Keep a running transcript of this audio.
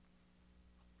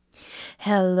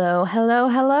Hello, hello,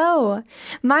 hello.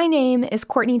 My name is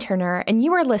Courtney Turner, and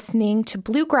you are listening to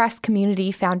Bluegrass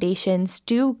Community Foundation's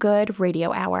Do Good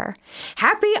Radio Hour.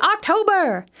 Happy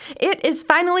October! It is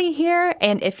finally here,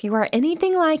 and if you are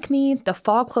anything like me, the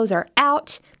fall clothes are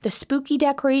out, the spooky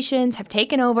decorations have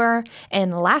taken over,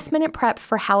 and last-minute prep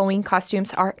for Halloween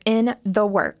costumes are in the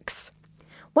works.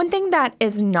 One thing that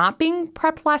is not being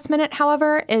prepped last minute,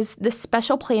 however, is the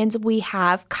special plans we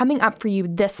have coming up for you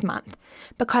this month.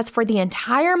 Because for the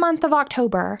entire month of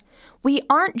October, we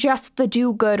aren't just the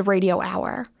Do Good Radio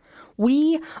Hour.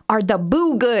 We are the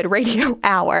Boo Good Radio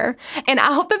Hour. And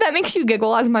I hope that makes you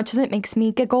giggle as much as it makes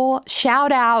me giggle.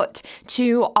 Shout out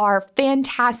to our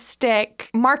fantastic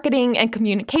marketing and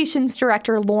communications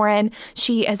director, Lauren.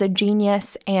 She is a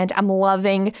genius, and I'm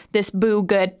loving this Boo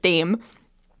Good theme.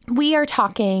 We are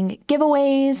talking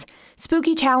giveaways,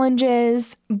 spooky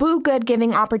challenges, Boo Good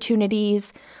giving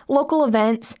opportunities, local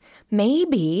events,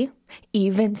 maybe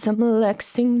even some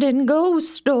Lexington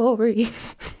ghost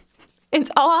stories. It's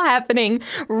all happening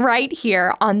right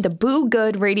here on the Boo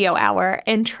Good Radio Hour,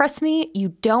 and trust me, you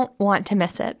don't want to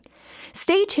miss it.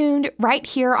 Stay tuned right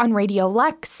here on Radio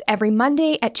Lex every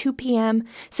Monday at 2 p.m.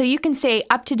 so you can stay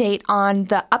up to date on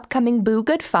the upcoming Boo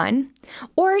Good fun,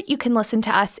 or you can listen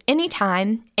to us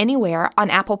anytime, anywhere on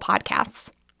Apple Podcasts.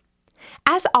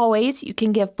 As always, you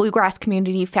can give Bluegrass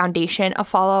Community Foundation a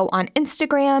follow on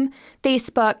Instagram,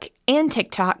 Facebook, and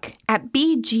TikTok at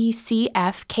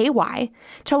BGCFKY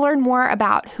to learn more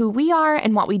about who we are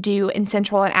and what we do in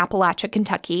Central and Appalachia,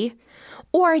 Kentucky.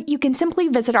 Or you can simply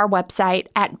visit our website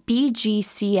at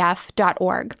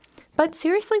bgcf.org. But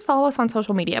seriously, follow us on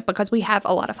social media because we have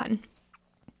a lot of fun.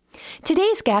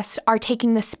 Today's guests are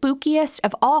taking the spookiest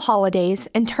of all holidays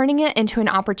and turning it into an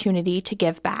opportunity to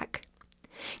give back.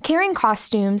 Caring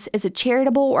Costumes is a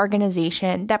charitable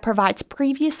organization that provides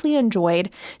previously enjoyed,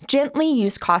 gently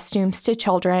used costumes to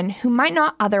children who might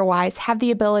not otherwise have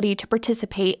the ability to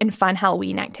participate in fun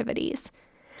Halloween activities.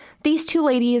 These two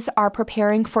ladies are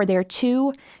preparing for their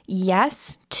two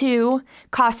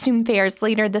costume fairs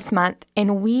later this month,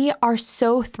 and we are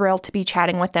so thrilled to be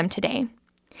chatting with them today.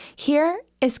 Here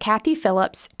is Kathy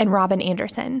Phillips and Robin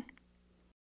Anderson.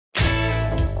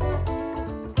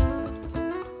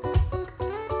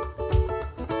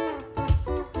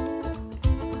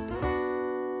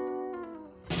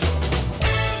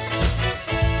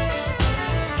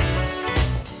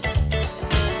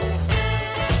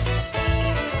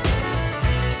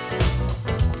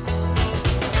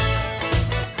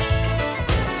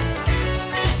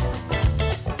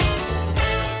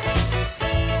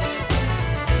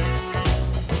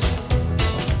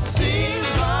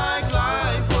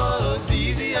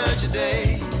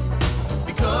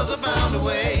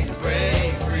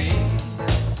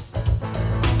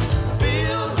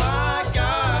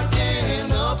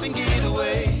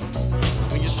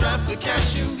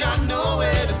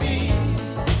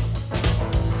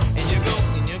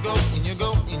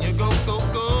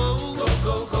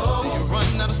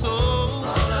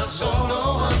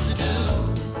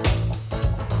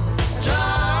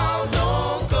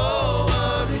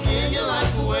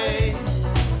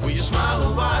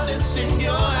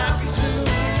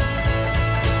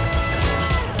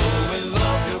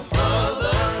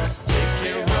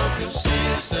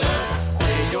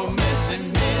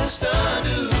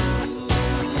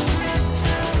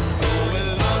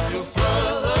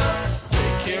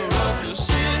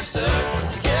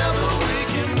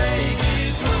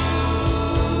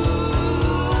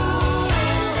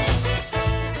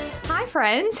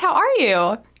 Friends, how are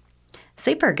you?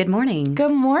 Super. Good morning.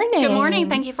 Good morning. Good morning.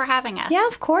 Thank you for having us. Yeah,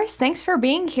 of course. Thanks for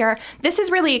being here. This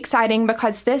is really exciting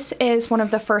because this is one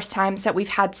of the first times that we've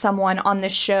had someone on the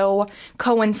show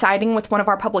coinciding with one of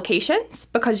our publications,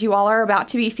 because you all are about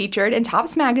to be featured in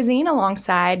Tops Magazine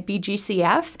alongside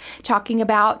BGCF talking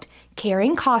about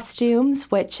Caring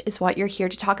Costumes, which is what you're here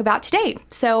to talk about today.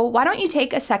 So why don't you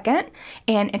take a second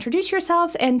and introduce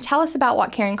yourselves and tell us about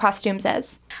what Caring Costumes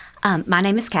is. My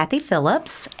name is Kathy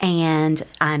Phillips, and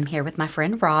I'm here with my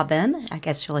friend Robin. I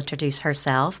guess she'll introduce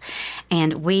herself.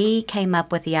 And we came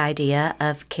up with the idea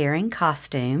of Caring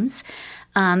Costumes.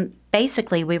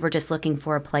 Basically, we were just looking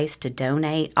for a place to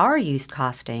donate our used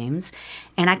costumes,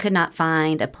 and I could not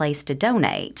find a place to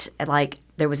donate.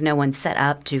 There was no one set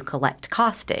up to collect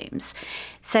costumes.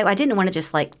 So I didn't want to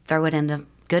just throw it in a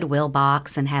Goodwill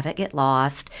box and have it get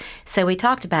lost. So we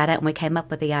talked about it, and we came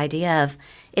up with the idea of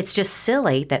it's just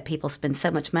silly that people spend so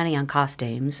much money on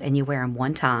costumes and you wear them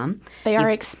one time. They are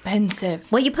expensive.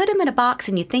 Well, you put them in a box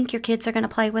and you think your kids are going to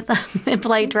play with them and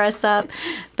play dress up.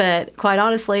 But quite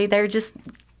honestly, they're just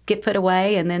get put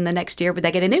away, and then the next year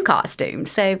they get a new costume.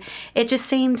 So it just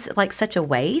seems like such a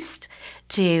waste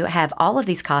to have all of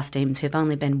these costumes who've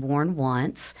only been worn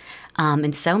once,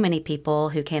 and so many people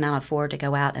who cannot afford to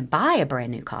go out and buy a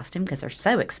brand new costume because they're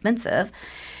so expensive.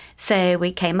 So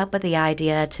we came up with the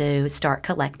idea to start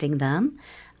collecting them.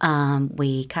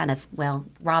 We kind of,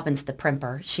 Robin's the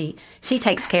primper. She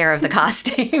takes care of the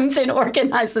costumes and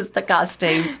organizes the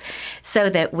costumes so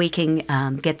that we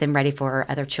can get them ready for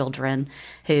other children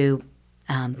who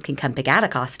can come pick out a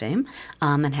costume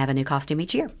and have a new costume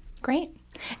each year. Great.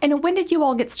 And when did you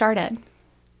all get started?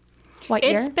 What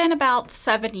year? It's been about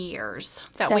 7 years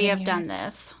that we have done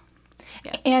this.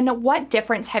 Yes. And what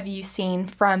difference have you seen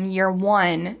from year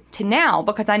one to now?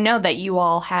 Because I know that you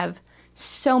all have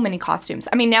so many costumes.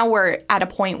 I mean, now we're at a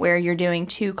point where you're doing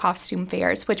 2 costume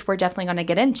fairs, which we're definitely going to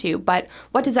get into. But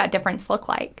what does that difference look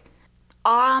like?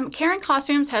 Caring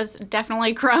Costumes has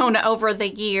definitely grown over the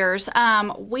years.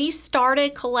 We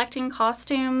started collecting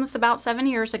costumes about 7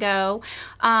 years ago,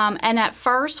 and at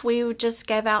first we just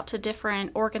gave out to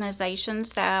different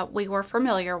organizations that we were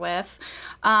familiar with,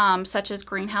 such as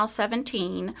Greenhouse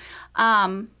 17.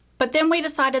 But then we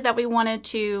decided that we wanted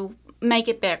to make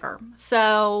it bigger.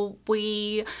 So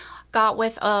we got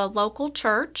with a local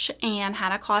church and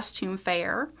had a costume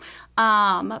fair.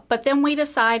 But then we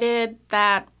decided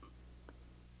that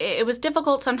it was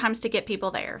difficult sometimes to get people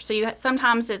there. So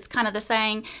sometimes it's kind of the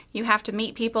saying, you have to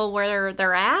meet people where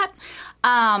they're at.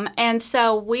 And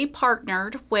so we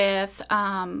partnered with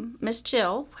Miss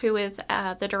Jill, who is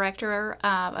the director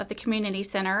of the community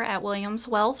center at Williams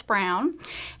Wells Brown.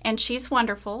 And she's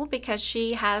wonderful because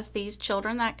she has these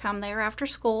children that come there after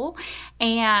school,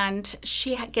 and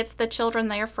she gets the children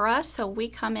there for us. So we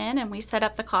come in and we set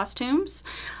up the costumes,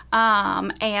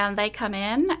 and they come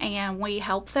in and we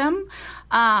help them.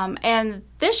 And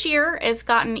this year has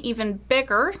gotten even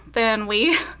bigger than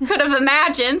we could have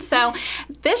imagined. So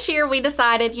this year we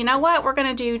decided, you know what, we're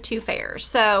going to do 2 fairs.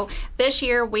 So this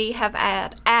year we have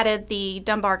added the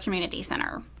Dunbar Community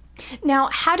Center. Now,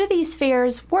 how do these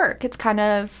fairs work? It's kind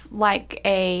of like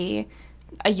a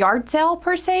yard sale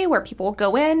per se, where people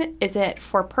go in. Is it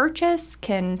for purchase?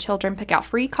 Can children pick out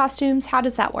free costumes? How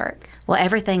does that work? Well,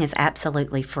 everything is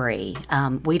absolutely free.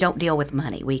 We don't deal with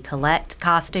money. We collect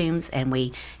costumes and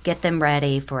we get them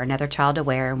ready for another child to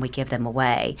wear, and we give them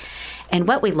away. And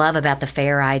what we love about the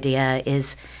fair idea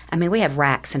is, we have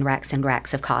racks and racks and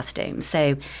racks of costumes.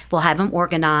 So we'll have them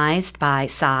organized by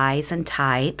size and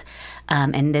type.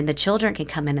 And then the children can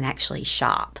come in and actually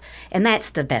shop. And that's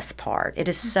the best part. It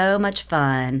is so much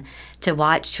fun to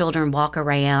watch children walk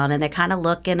around, and they're kind of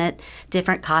looking at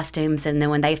different costumes. And then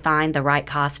when they find the right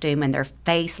costume and their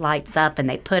face lights up and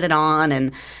they put it on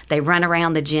and they run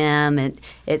around the gym, and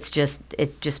it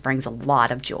just brings a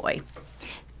lot of joy.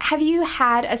 Have you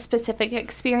had a specific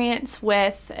experience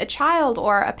with a child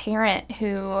or a parent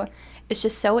who is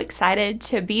just so excited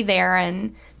to be there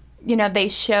and they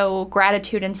show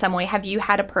gratitude in some way? Have you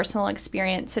had a personal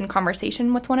experience and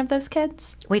conversation with one of those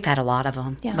kids? We've had a lot of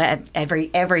them. Yeah. But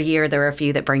every year there are a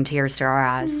few that bring tears to our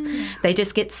eyes. They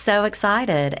just get so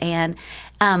excited. And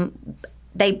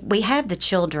we have the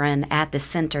children at the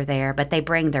center there, but they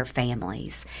bring their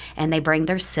families and they bring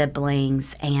their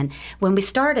siblings. And when we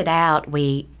started out,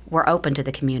 we were open to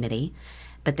the community,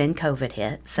 but then COVID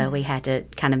hit, so we had to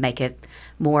kind of make it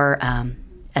more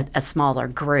a smaller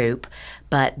group.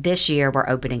 But this year we're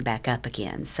opening back up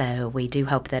again. So we do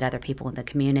hope that other people in the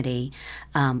community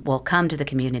will come to the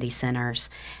community centers,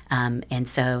 and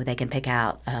so they can pick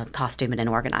out a costume in an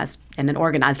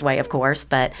organized way, of course.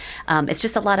 But it's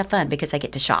just a lot of fun because they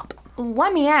get to shop.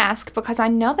 Let me ask, because I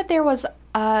know that there was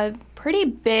a pretty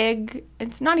big,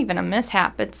 it's not even a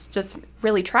mishap, it's just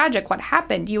really tragic what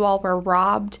happened. You all were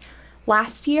robbed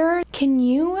last year. Can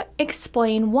you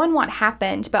explain, one, what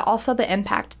happened, but also the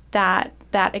impact that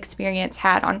experience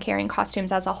had on Caring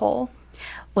Costumes as a whole?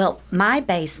 Well, my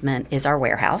basement is our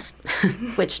warehouse,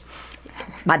 which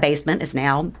my basement is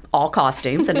now all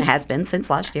costumes, and it has been since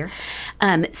last year.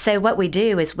 So what we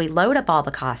do is we load up all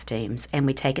the costumes and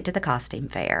we take it to the costume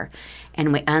fair,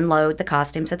 and we unload the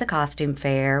costumes at the costume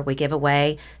fair. We give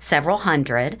away several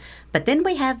hundred, but then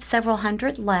we have several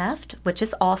hundred left, which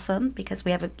is awesome because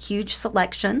we have a huge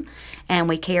selection, and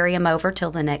we carry them over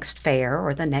till the next fair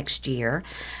or the next year.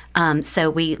 So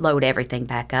we load everything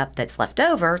back up that's left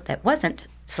over that wasn't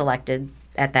selected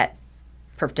at that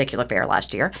particular fair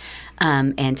last year,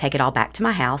 and take it all back to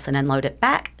my house and unload it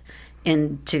back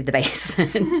into the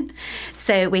basement.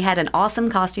 So we had an awesome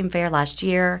costume fair last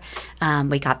year.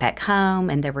 We got back home,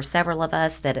 and there were several of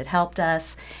us that had helped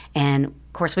us. And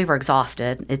of course, we were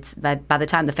exhausted. It's by the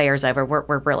time the fair's over,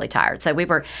 we're really tired. So we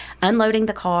were unloading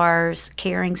the cars,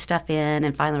 carrying stuff in,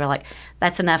 and finally we're like,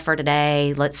 "That's enough for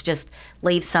today. Let's just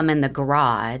leave some in the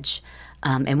garage,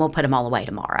 and we'll put them all away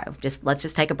tomorrow. Let's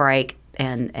just take a break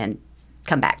and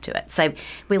come back to it." So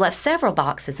we left several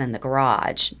boxes in the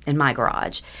garage, in my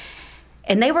garage.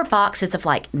 And they were boxes of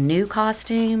like new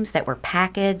costumes that were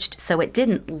packaged, so it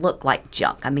didn't look like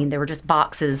junk. I mean, there were just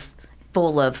boxes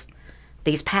full of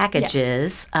these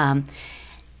packages. Yes.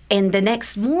 And the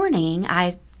next morning,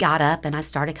 I got up and I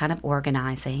started kind of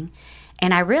organizing.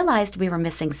 And I realized we were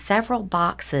missing several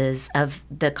boxes of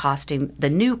the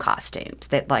new costumes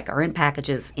that like are in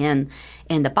packages in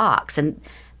the box. And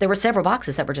there were several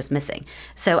boxes that were just missing.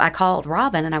 So I called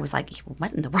Robin and I was like,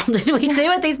 "What in the world did we do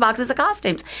with these boxes of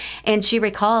costumes?" And she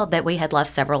recalled that we had left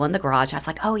several in the garage. I was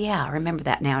like, "Oh yeah, I remember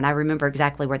that now." And I remember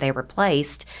exactly where they were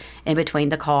placed, in between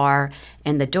the car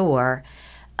and the door.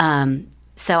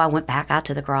 So I went back out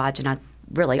to the garage and I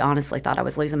really honestly thought I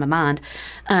was losing my mind.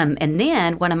 And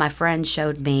then one of my friends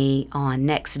showed me on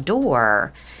Nextdoor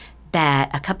that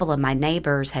a couple of my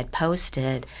neighbors had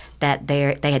posted that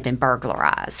they had been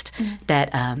burglarized,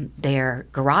 that their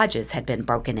garages had been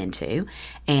broken into,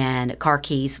 and car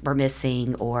keys were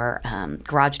missing or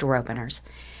garage door openers.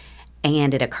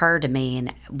 And it occurred to me,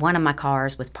 and one of my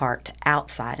cars was parked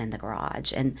outside in the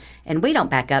garage. And we don't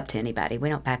back up to anybody. We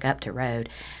don't back up to road.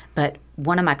 But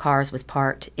one of my cars was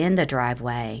parked in the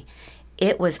driveway.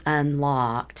 It was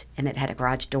unlocked, and it had a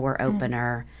garage door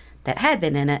opener that had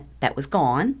been in it that was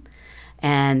gone.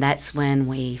 And that's when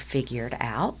we figured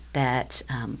out that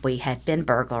we had been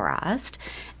burglarized.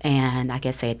 And I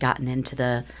guess they had gotten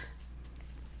into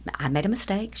I made a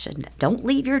mistake. Don't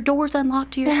leave your doors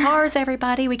unlocked to your cars,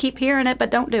 everybody. We keep hearing it,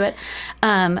 but don't do it.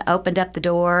 Opened up the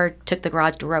door, took the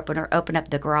garage door opener, opened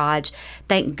up the garage.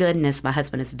 Thank goodness my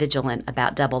husband is vigilant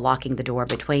about double locking the door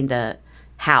between the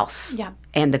house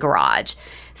and the garage.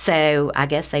 So I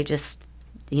guess they just,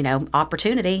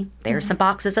 opportunity. There's some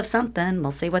boxes of something.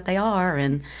 We'll see what they are.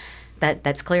 And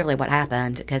that's clearly what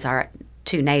happened, because our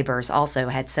two neighbors also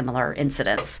had similar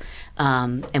incidents.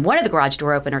 And one of the garage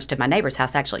door openers to my neighbor's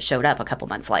house actually showed up a couple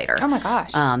months later. Oh my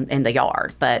gosh! In the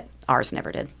yard, but ours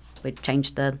never did. We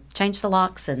changed the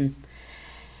locks and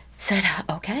said,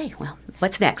 "Okay, well,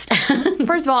 what's next?"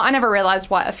 First of all, I never realized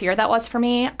what a fear that was for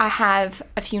me. I have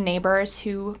a few neighbors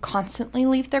who constantly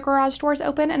leave their garage doors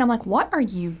open, and I'm like, "What are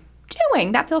you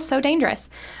doing? That feels so dangerous."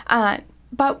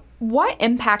 But what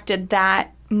impact did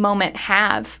that moment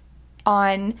have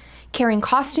on carrying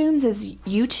costumes, as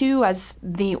you two, as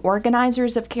the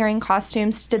organizers of carrying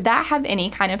costumes? Did that have any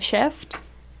kind of shift?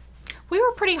 We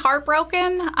were pretty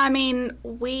heartbroken. I mean,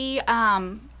 we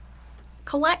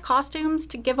collect costumes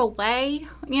to give away,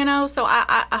 so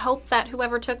I hope that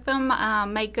whoever took them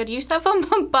made good use of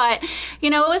them. But,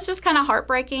 it was just kind of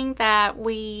heartbreaking that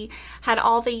we had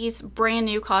all these brand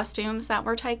new costumes that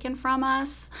were taken from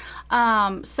us.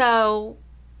 So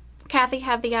Kathy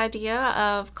had the idea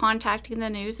of contacting the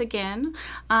news again.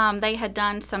 They had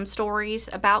done some stories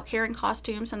about carrying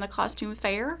costumes in the costume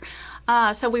fair.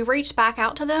 So we reached back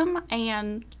out to them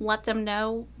and let them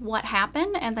know what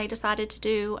happened, and they decided to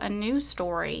do a news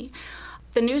story.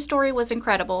 The news story was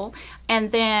incredible,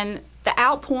 and then the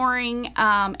outpouring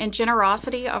and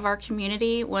generosity of our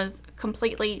community was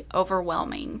completely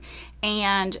overwhelming.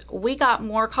 And we got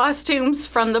more costumes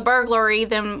from the burglary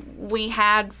than we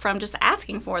had from just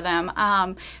asking for them.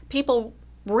 People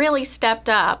really stepped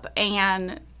up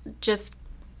and just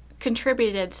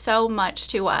contributed so much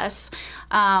to us,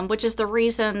 which is the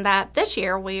reason that this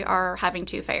year we are having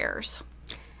two fairs.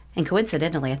 And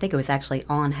coincidentally, I think it was actually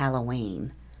on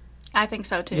Halloween. I think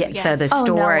so too. Yeah. Yes. So the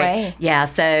story. No way. Yeah.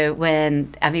 So it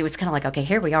was kind of like, okay,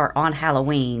 here we are on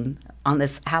Halloween, on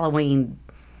this Halloween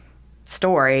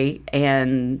story,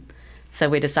 and so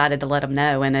we decided to let them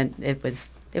know, and it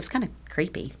was kind of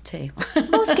creepy too. A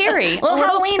little scary. a little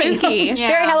Halloween-y. Spooky. Yeah.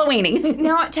 Very Halloween-y.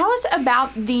 Now, tell us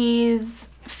about these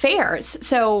fairs.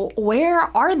 So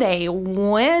where are they?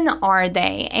 When are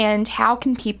they? And how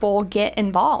can people get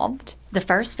involved? The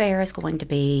first fair is going to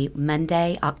be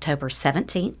Monday, October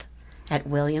 17th at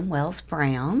William Wells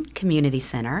Brown Community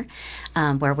Center,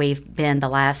 where we've been the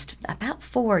last about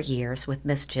 4 years with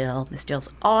Miss Jill. Miss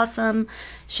Jill's awesome.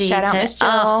 Shout out Miss Jill.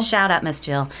 Oh, shout out Miss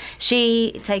Jill.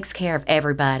 She takes care of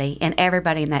everybody, and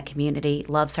everybody in that community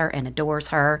loves her and adores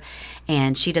her,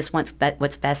 and she just wants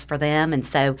what's best for them. And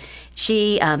so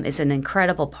she is an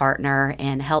incredible partner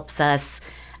and helps us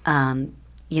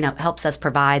helps us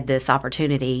provide this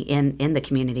opportunity in the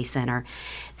community center.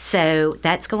 So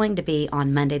that's going to be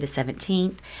on Monday the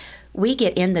 17th. We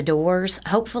get in the doors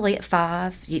hopefully at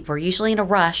 5. We're usually in a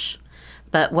rush,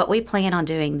 but what we plan on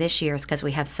doing this year is, because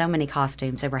we have so many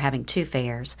costumes and we're having 2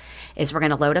 fairs, is we're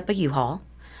going to load up a U-Haul.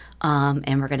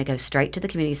 And we're going to go straight to the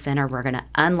community center. We're going to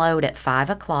unload at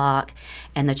 5 o'clock,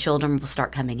 and the children will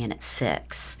start coming in at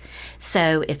 6.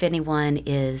 So if anyone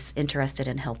is interested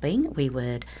in helping, we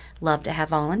would love to have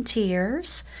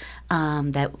volunteers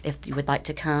that if you would like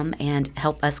to come and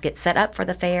help us get set up for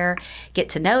the fair, get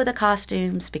to know the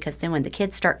costumes, because then when the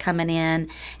kids start coming in,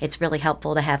 it's really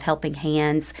helpful to have helping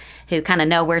hands who kind of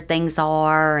know where things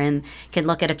are and can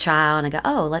look at a child and go,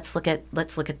 oh, let's look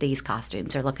at these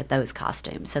costumes or look at those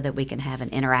costumes, so that we can have an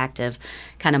interactive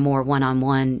kind of more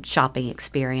one-on-one shopping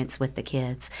experience with the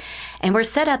kids. And we're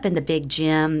set up in the big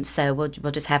gym, so we'll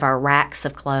just have our racks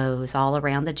of clothes all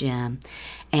around the gym.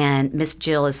 And Miss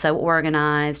Jill is so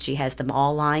organized. She has them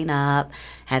all line up,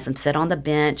 has them sit on the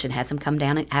bench, and has them come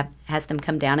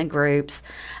down in groups.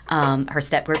 Her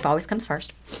step group always comes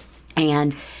first,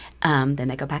 and then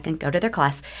they go back and go to their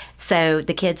class. So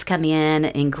the kids come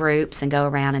in groups and go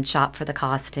around and shop for the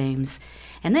costumes.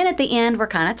 And then at the end, we're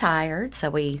kind of tired,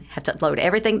 so we have to load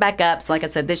everything back up. So like I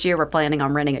said, this year we're planning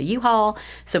on renting a U-Haul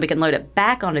so we can load it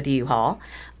back onto the U-Haul,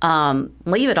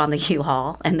 leave it on the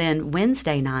U-Haul, and then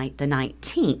Wednesday night, the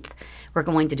 19th, we're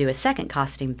going to do a second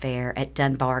costume fair at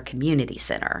Dunbar Community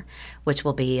Center, which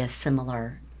will be a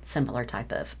similar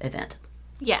type of event.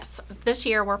 Yes, this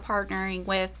year we're partnering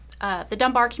with the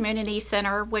Dunbar Community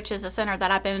Center, which is a center that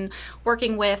I've been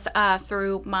working with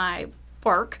through my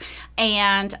work,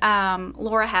 and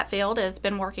Laura Hatfield has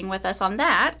been working with us on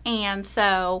that. And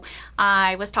so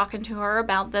I was talking to her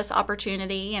about this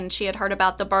opportunity, and she had heard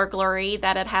about the burglary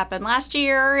that had happened last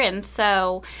year. And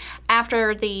so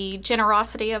after the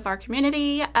generosity of our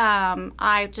community,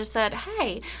 I just said,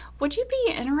 hey, would you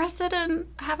be interested in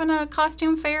having a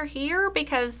costume fair here?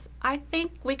 Because I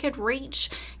think we could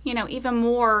reach, even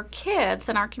more kids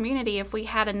in our community if we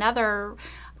had another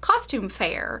costume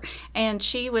fair. And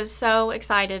she was so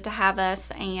excited to have us,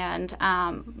 and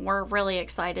we're really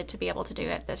excited to be able to do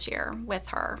it this year with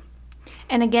her.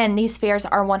 And again, these fairs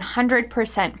are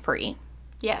 100% free.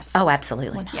 Yes. Oh,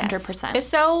 absolutely. 100%.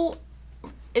 Yes.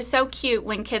 It's so cute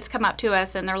when kids come up to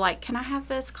us and they're like, can I have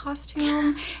this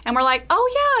costume? And we're like,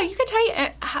 oh yeah, you can take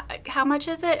it. How much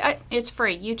is it? It's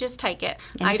free. You just take it.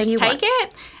 I just take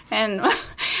it. And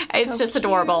it's just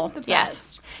adorable.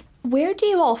 Yes. Where do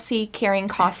you all see carrying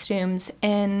costumes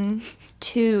in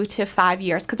 2 to 5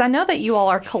 years? Because I know that you all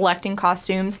are collecting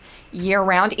costumes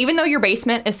year-round. Even though your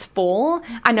basement is full,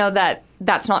 I know that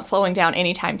that's not slowing down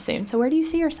anytime soon. So where do you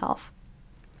see yourself?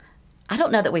 I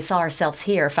don't know that we saw ourselves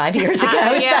here 5 years ago.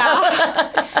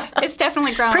 Yeah. It's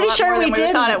definitely grown Pretty a lot sure more we than did.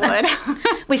 we thought it would.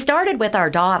 We started with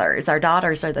our daughters. Our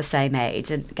daughters are the same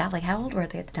age. And golly, how old were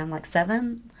they at the time? Like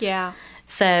 7? Yeah.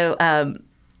 So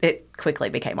it quickly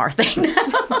became our thing.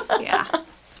 Yeah.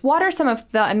 What are some of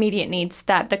the immediate needs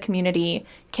that the community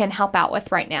can help out with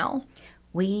right now?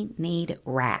 We need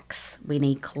racks. We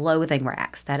need clothing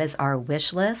racks. That is our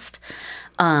wish list.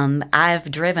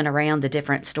 I've driven around to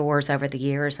different stores over the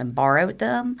years and borrowed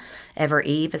them. Ever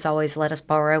Eve has always let us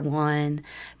borrow one.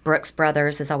 Brooks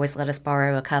Brothers has always let us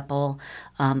borrow a couple.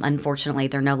 Unfortunately,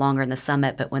 they're no longer in the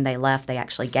Summit, but when they left, they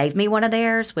actually gave me one of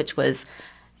theirs, which was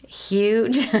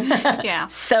huge. Yeah.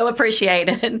 So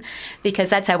appreciated, because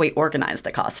that's how we organize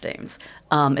the costumes,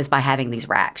 is by having these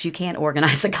racks. You can't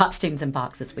organize the costumes in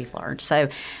boxes, we've learned. So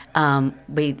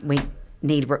we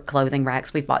need clothing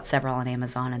racks. We've bought several on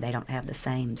Amazon, and they don't have the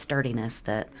same sturdiness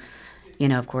that,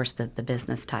 of course, the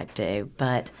business type do.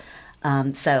 But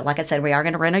so like I said, we are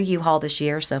going to rent a U-Haul this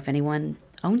year. So if anyone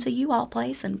owns a U-Haul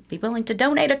place and be willing to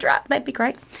donate a truck, that'd be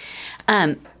great.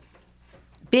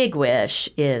 Big wish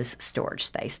is storage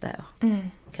space, though,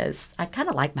 because I kind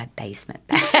of like my basement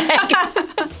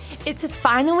back. It's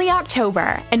finally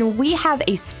October, and we have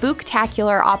a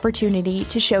spooktacular opportunity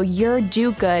to show your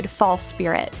do-good fall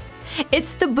spirit.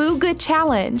 It's the Boo Good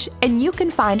Challenge, and you can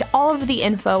find all of the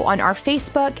info on our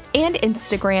Facebook and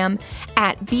Instagram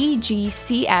at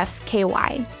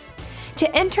BGCFKY.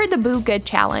 To enter the Boo Good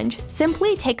Challenge,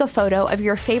 simply take a photo of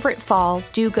your favorite fall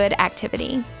do-good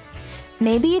activity.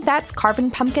 Maybe that's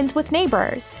carving pumpkins with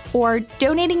neighbors, or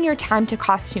donating your time to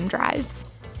costume drives.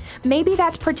 Maybe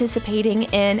that's participating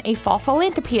in a fall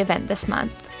philanthropy event this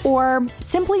month, or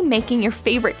simply making your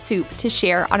favorite soup to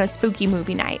share on a spooky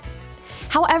movie night.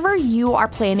 However you are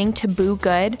planning to boo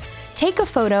good, take a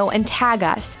photo and tag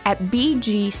us at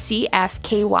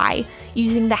BGCFKY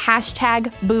using the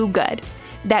hashtag BooGood.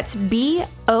 That's BOOGOOD.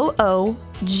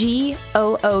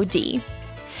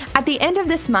 At the end of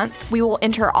this month, we will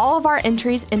enter all of our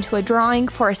entries into a drawing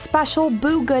for a special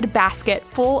Boo Good basket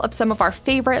full of some of our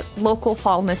favorite local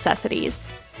fall necessities.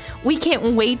 We can't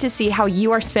wait to see how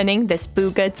you are spending this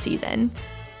Boo Good season.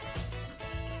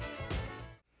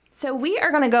 So we are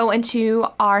going to go into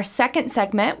our second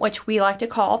segment, which we like to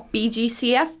call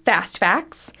BGCF Fast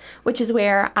Facts, which is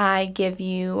where I give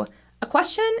you a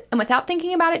question, and without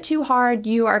thinking about it too hard,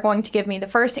 you are going to give me the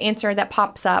first answer that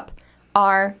pops up.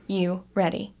 Are you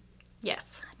ready? Yes.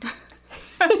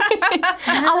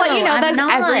 I'll let you know that's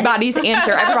everybody's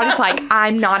answer. Everybody's like,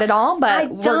 I'm not at all, but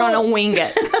we're going to wing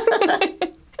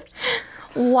it.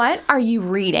 What are you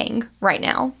reading right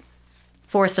now?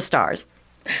 Forest of Stars.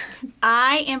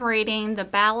 I am reading The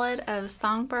Ballad of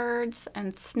Songbirds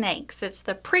and Snakes. It's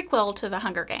the prequel to The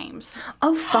Hunger Games.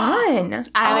 Oh, fun.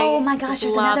 Oh my gosh,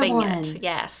 there's another loving one. it.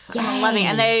 Yes. Yay. I'm loving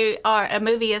it. And a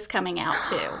movie is coming out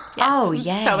too. Yes. Oh, I'm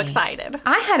yay. so excited.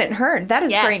 I hadn't heard. That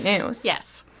is Yes. great news.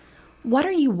 Yes. What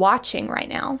are you watching right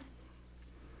now?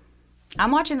 I'm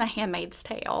watching The Handmaid's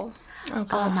Tale.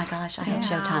 Oh my gosh, I had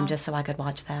Showtime just so I could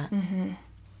watch that. Mm-hmm.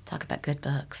 Talk about good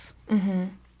books. Mm-hmm.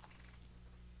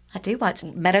 I do watch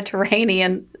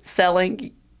Mediterranean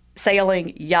sailing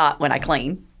yacht when I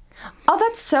clean. Oh,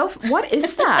 that's so... What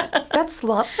is that? That's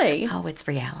lovely. Oh, it's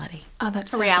reality. Oh,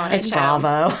 that's A so reality It's show.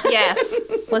 Bravo. Yes.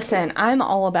 good. Listen, I'm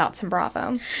all about some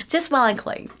Bravo. Just while I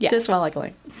clean. Yes. Just while I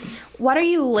clean. What are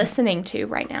you listening to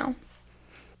right now?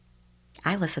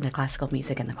 I listen to classical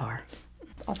music in the car.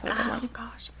 Also a good Oh, one.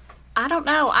 gosh. I don't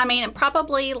know. I mean,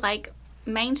 probably like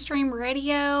mainstream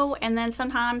radio. And then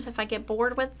sometimes if I get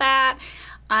bored with that,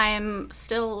 I'm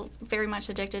still very much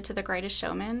addicted to the Greatest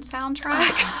Showman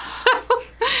soundtrack. So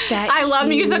That I love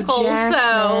Hugh musicals. So,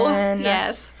 Jackman.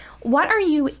 yes. What are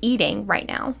you eating right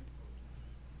now?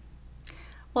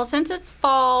 Well, since it's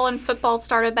fall and football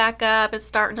started back up, it's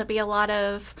starting to be a lot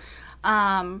of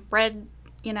red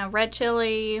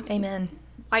chili, Amen.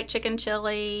 white chicken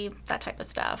chili, that type of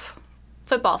stuff.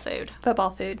 Football food.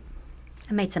 Football food.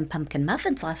 I made some pumpkin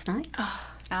muffins last night.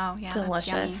 Oh, yeah. That's yummy.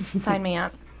 Delicious. Sign me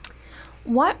up.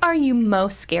 What are you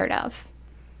most scared of?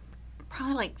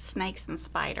 Probably like snakes and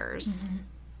spiders. Mm-hmm.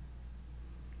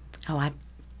 Oh, I'm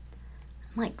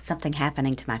like something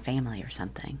happening to my family or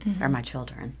something, or my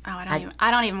children. Oh,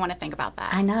 I don't even want to think about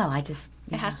that. I know. I just.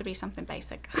 It has to be something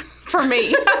basic for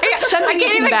me. Something I you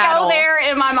can't can even battle. go there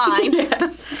in my mind.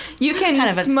 Yes. You can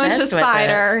Kind of smush a obsessed with it.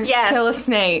 spider, Yes. kill a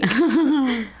snake.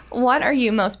 What are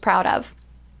you most proud of?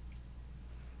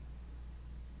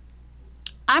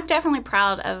 I'm definitely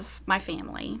proud of my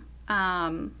family.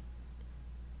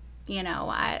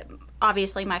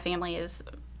 Obviously my family is,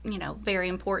 very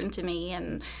important to me,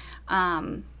 and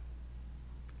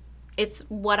it's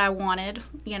what I wanted,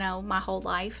 my whole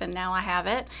life, and now I have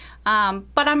it.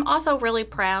 But I'm also really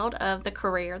proud of the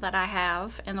career that I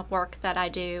have and the work that I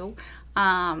do.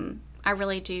 I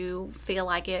really do feel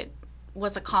like it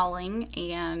was a calling,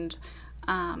 and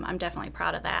I'm definitely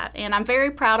proud of that. And I'm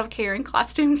very proud of Caring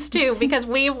Costumes too, because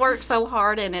we've worked so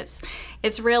hard, and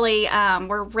it's really,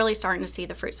 we're really starting to see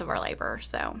the fruits of our labor.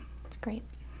 So It's great.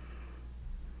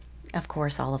 Of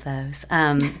course, all of those.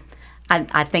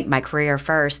 I think my career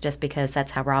first, just because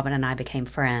that's how Robin and I became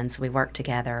friends. We worked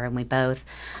together, and we both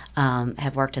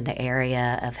have worked in the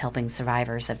area of helping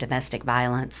survivors of domestic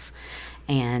violence,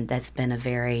 and that's been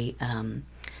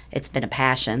it's been a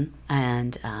passion,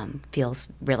 and feels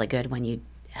really good when you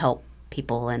help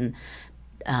people in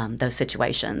those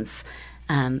situations.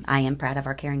 I am proud of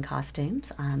our Caring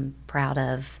Costumes. I'm proud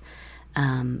of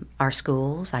our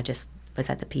schools. I just was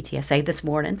at the PTSA this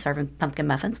morning serving pumpkin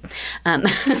muffins.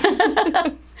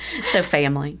 So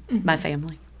family, my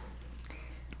family.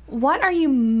 What are you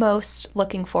most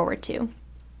looking forward to?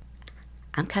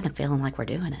 I'm kind of feeling like we're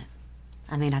doing it.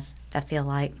 I mean, I feel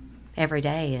like every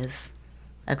day is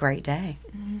a great day.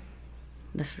 Mm-hmm.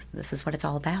 This is what it's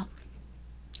all about.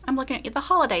 I'm looking at the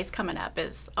holidays coming up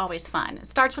is always fun. It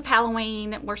starts with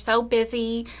Halloween. We're so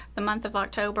busy the month of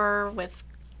October with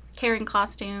Caring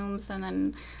Costumes, and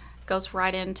then goes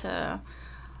right into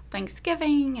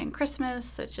Thanksgiving and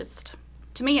Christmas. It's just,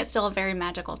 to me, it's still a very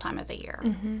magical time of the year.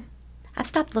 Mm-hmm. I've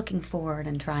stopped looking forward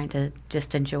and trying to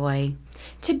just enjoy.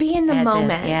 To be in the As is,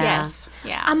 moment. yeah. Yes.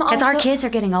 Yeah. I'm Because our also- kids are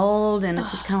getting old, and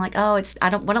it's just kind of like, I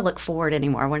don't want to look forward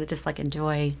anymore. I want to just like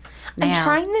enjoy now. I'm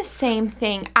trying the same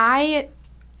thing. I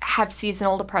have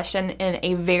seasonal depression in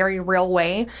a very real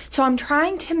way. So I'm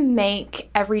trying to make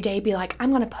every day be like, I'm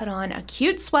going to put on a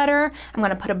cute sweater. I'm going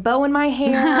to put a bow in my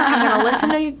hair. I'm going to listen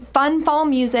to fun fall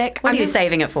music. What I'm are you just-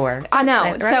 saving it for? I know.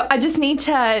 Right? So I just need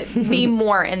to be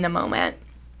more in the moment.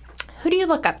 Who do you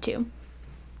look up to?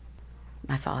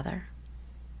 My father.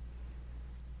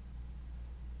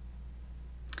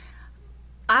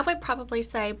 I would probably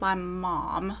say my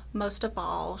mom, most of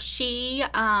all. She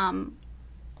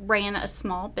ran a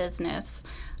small business,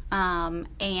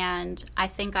 and I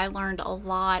think I learned a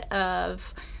lot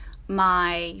of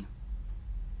my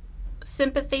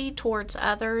sympathy towards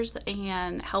others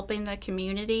and helping the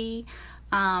community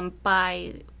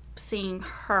by seeing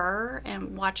her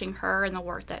and watching her and the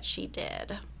work that she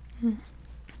did.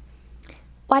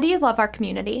 Why do you love our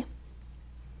community?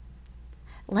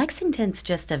 Lexington's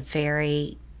just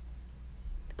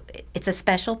it's a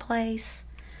special place.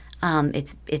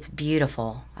 It's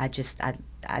beautiful. I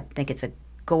think it's a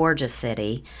gorgeous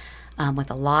city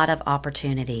with a lot of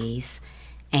opportunities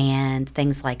and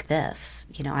things like this.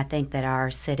 I think that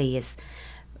our city is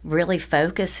really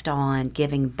focused on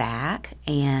giving back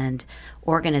and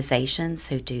organizations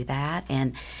who do that.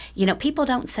 And, people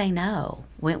don't say no.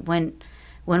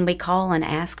 When we call and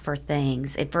ask for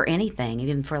things, for anything,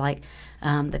 even for like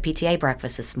the PTA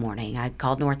breakfast this morning, I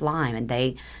called North Lime and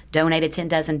they donated 10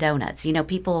 dozen donuts.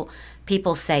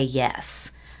 People say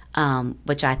yes,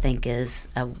 which I think is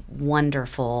a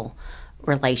wonderful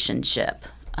relationship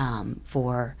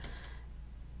for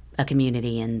a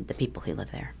community and the people who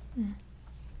live there.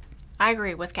 I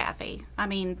agree with Kathy. I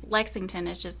mean, Lexington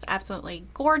is just absolutely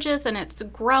gorgeous, and it's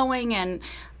growing, and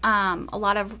a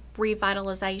lot of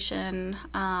revitalization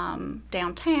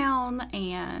downtown,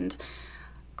 and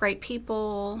great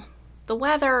people. The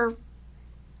weather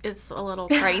is a little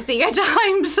crazy at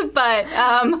times, but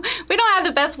we don't have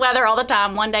the best weather all the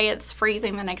time. One day it's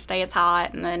freezing, the next day it's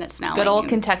hot, and then it's snowing. Good old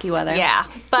Kentucky weather. Yeah,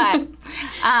 but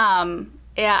I'm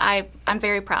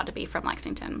very proud to be from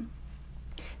Lexington.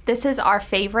 This is our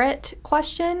favorite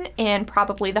question and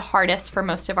probably the hardest for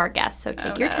most of our guests, so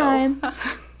take your time.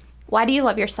 Why do you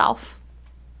love yourself?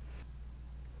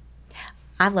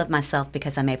 I love myself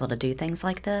because I'm able to do things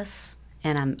like this,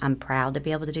 and I'm proud to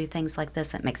be able to do things like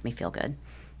this. It makes me feel good.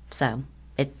 So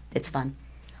it's fun.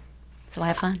 So I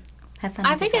have fun. Have fun.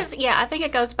 I think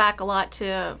it goes back a lot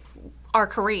to our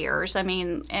careers. I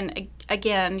mean, and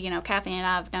again, Kathy and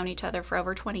I have known each other for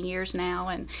over 20 years now,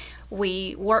 and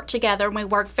we work together, and we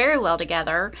work very well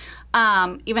together,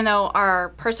 even though our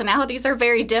personalities are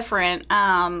very different.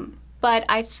 But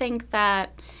I think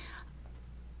that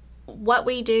what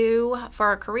we do for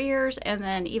our careers, and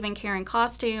then even carrying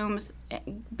costumes,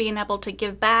 being able to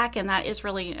give back, and that is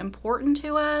really important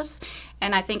to us.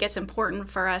 And I think it's important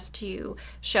for us to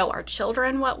show our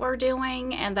children what we're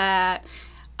doing, and that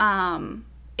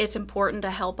it's important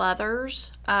to help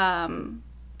others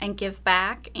and give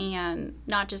back, and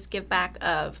not just give back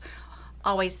of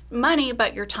always money,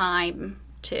 but your time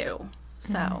too.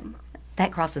 So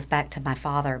that crosses back to my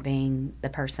father being the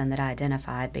person that I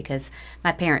identified, because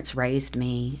my parents raised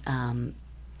me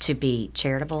to be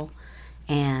charitable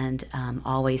and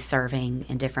always serving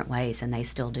in different ways, and they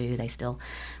still do. They still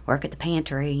work at the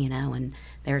pantry, and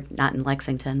they're not in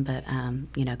Lexington, but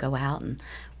go out and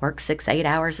work 6-8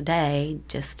 hours a day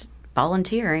just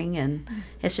volunteering, and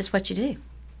it's just what you do.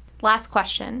 Last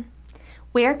question.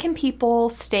 Where can people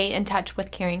stay in touch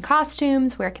with Carrying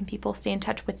Costumes? Where can people stay in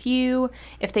touch with you?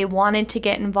 If they wanted to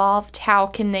get involved, how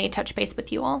can they touch base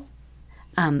with you all?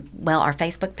 Well, our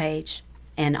Facebook page,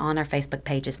 and on our Facebook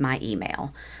page is my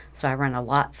email. So I run a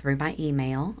lot through my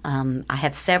email. I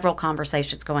have several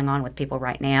conversations going on with people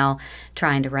right now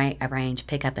trying to arrange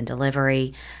pickup and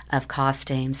delivery of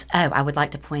costumes. Oh, I would like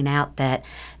to point out that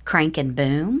Crank and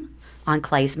Boom on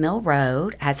Clays Mill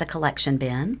Road has a collection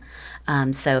bin.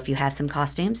 So if you have some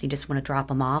costumes, you just want to drop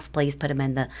them off, please put them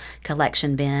in the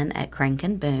collection bin at Crank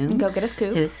and Boom. Go get a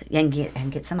scoop. And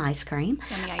get some ice cream.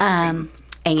 Yummy ice cream.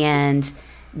 And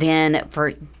then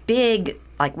for big,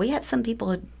 like we have some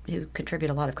people who contribute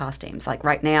a lot of costumes. Like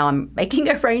right now I'm making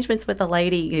arrangements with a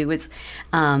lady who is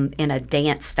in a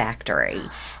dance factory.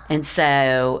 And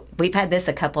so we've had this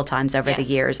a couple times over the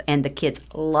years, and the kids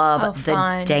love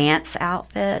the dance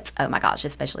outfits. Oh my gosh,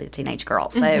 especially the teenage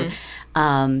girls. So,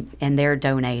 and they're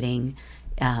donating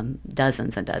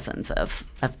dozens and dozens of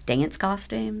dance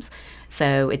costumes.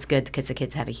 So it's good because the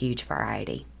kids have a huge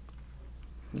variety.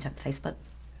 You have Facebook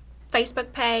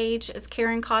page is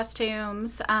Carrying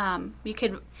Costumes. You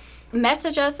could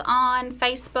message us on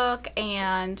Facebook,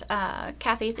 and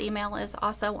Kathy's email is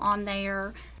also on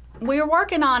there. We're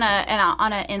working on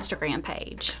an Instagram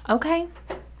page. Okay.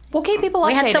 We'll keep people updated.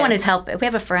 We have someone who's helping. We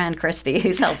have a friend, Christy,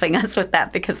 who's helping us with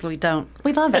that because we don't.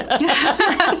 We love it.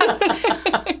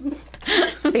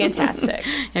 Fantastic.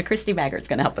 Yeah, Christy Baggart's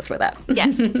going to help us with that.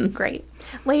 Yes, great.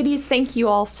 Ladies, thank you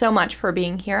all so much for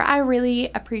being here. I really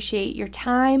appreciate your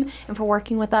time and for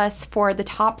working with us for the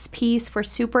TOPS piece. We're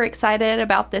super excited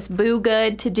about this Boo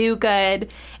Good to Do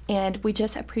Good, and we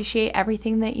just appreciate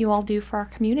everything that you all do for our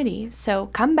community. So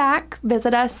come back,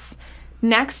 visit us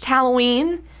next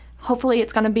Halloween. Hopefully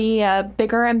it's going to be a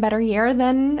bigger and better year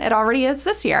than it already is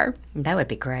this year. That would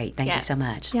be great. Thank you so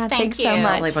much. Yeah, Thank thanks you. so much.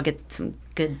 Hopefully we'll get some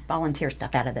good volunteer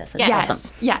stuff out of this. It's Yes,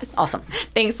 awesome. yes. Awesome.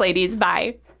 Thanks, ladies.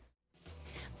 Bye.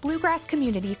 Bluegrass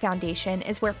Community Foundation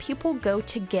is where people go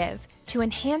to give to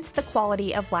enhance the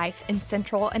quality of life in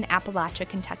Central and Appalachia,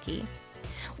 Kentucky.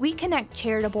 We connect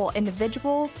charitable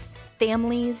individuals,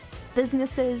 families,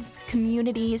 businesses,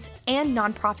 communities, and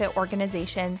nonprofit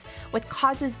organizations with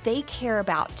causes they care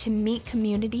about to meet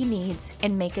community needs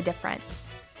and make a difference.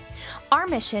 Our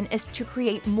mission is to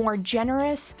create more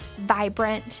generous,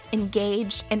 vibrant,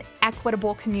 engaged, and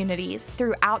equitable communities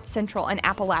throughout Central and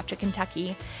Appalachia,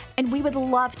 Kentucky, and we would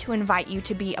love to invite you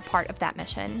to be a part of that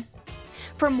mission.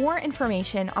 For more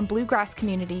information on Bluegrass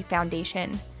Community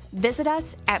Foundation, visit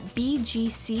us at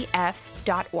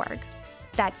bgcf.org.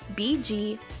 That's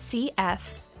bgcf.org.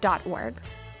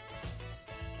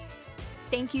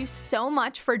 Thank you so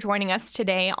much for joining us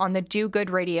today on the Do Good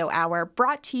Radio Hour,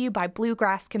 brought to you by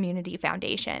Bluegrass Community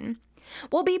Foundation.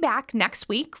 We'll be back next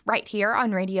week right here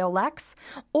on Radio Lex,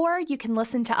 or you can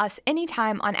listen to us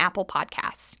anytime on Apple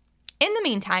Podcasts. In the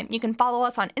meantime, you can follow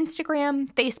us on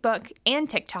Instagram, Facebook, and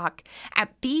TikTok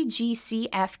at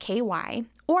BGCFKY,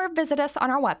 or visit us on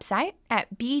our website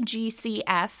at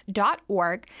bgcf.org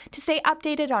to stay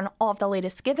updated on all of the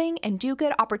latest giving and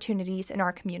do-good opportunities in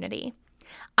our community.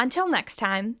 Until next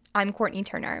time, I'm Courtney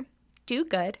Turner. Do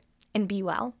good and be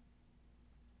well.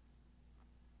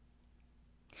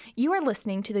 You are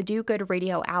listening to the Do Good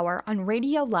Radio Hour on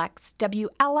Radio Lex,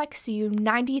 WLXU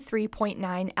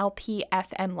 93.9 LP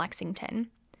FM Lexington.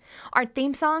 Our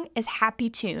theme song is Happy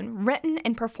Tune, written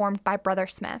and performed by Brother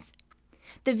Smith.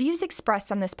 The views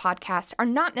expressed on this podcast are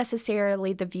not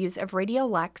necessarily the views of Radio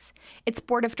Lex, its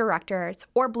board of directors,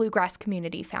 or Bluegrass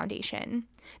Community Foundation.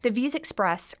 The views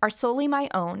expressed are solely my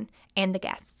own and the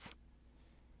guests'.